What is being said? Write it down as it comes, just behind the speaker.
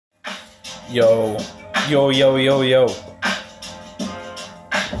Yo, yo, yo, yo, yo.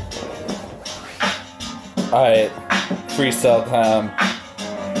 Alright, freestyle time.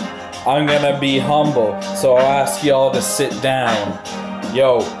 I'm gonna be humble, so I'll ask y'all to sit down.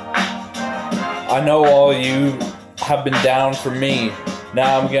 Yo, I know all you have been down for me.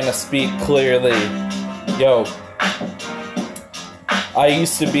 Now I'm gonna speak clearly. Yo, I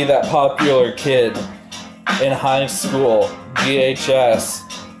used to be that popular kid in high school, GHS,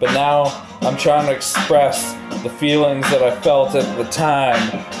 but now I'm trying to express the feelings that I felt at the time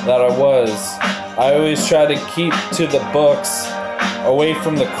that I was. I always try to keep to the books, away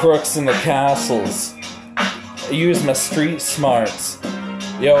from the crooks and the castles. I use my street smarts.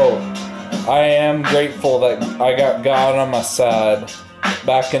 Yo, I am grateful that I got God on my side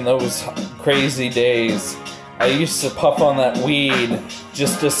back in those crazy days. I used to puff on that weed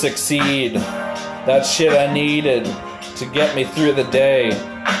just to succeed. That shit I needed to get me through the day.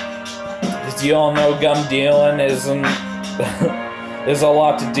 Cause you all know gum dealing isn't is a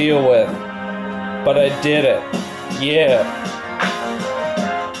lot to deal with. But I did it. Yeah.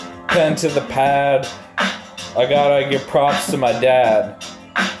 Pen to the pad. I gotta give props to my dad.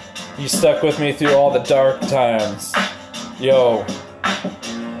 He stuck with me through all the dark times. Yo.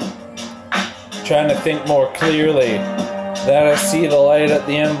 Trying to think more clearly. That I see the light at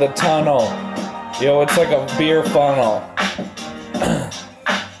the end of the tunnel. Yo, it's like a beer funnel.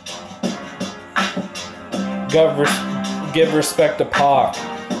 Give respect to Pac.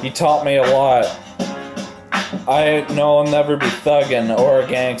 He taught me a lot. I know I'll never be thuggin' or a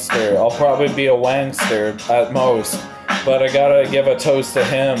gangster. I'll probably be a wangster at most. But I gotta give a toast to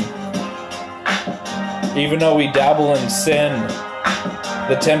him. Even though we dabble in sin,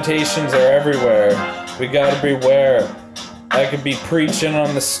 the temptations are everywhere. We gotta beware. I could be preaching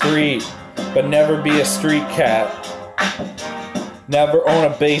on the street, but never be a street cat. Never own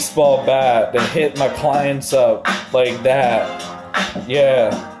a baseball bat and hit my clients up like that.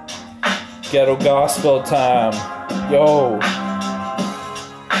 Yeah. Ghetto gospel time. Yo.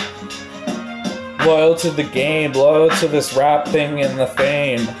 Loyal to the game, loyal to this rap thing and the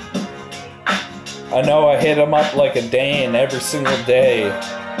fame. I know I hit him up like a Dane every single day.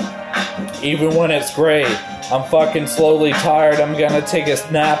 Even when it's great. I'm fucking slowly tired. I'm gonna take a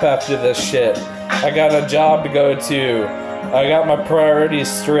nap after this shit. I got a job to go to. I got my priorities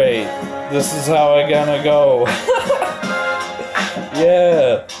straight. This is how I gonna go.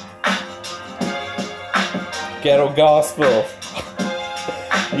 Yeah. Ghetto gospel.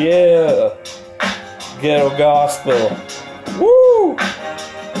 Yeah. Ghetto gospel. Woo!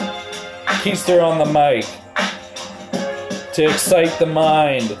 Keister on the mic. To excite the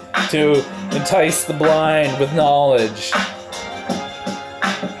mind. To entice the blind with knowledge.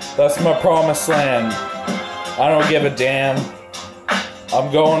 That's my promised land. I don't give a damn.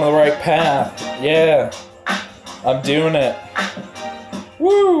 I'm going the right path. Yeah. I'm doing it.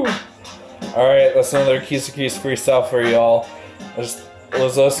 Woo! Alright, that's another Keister freestyle for y'all. I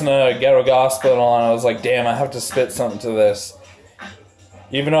was listening to Ghetto Gospel and I was like, damn, I have to spit something to this.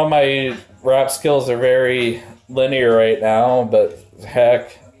 Even though my rap skills are very linear right now, but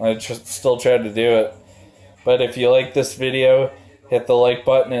heck, I still tried to do it. But if you like this video, hit the like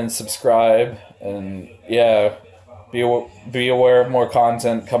button and subscribe. And yeah, be aware of more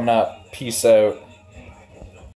content coming up. Peace out.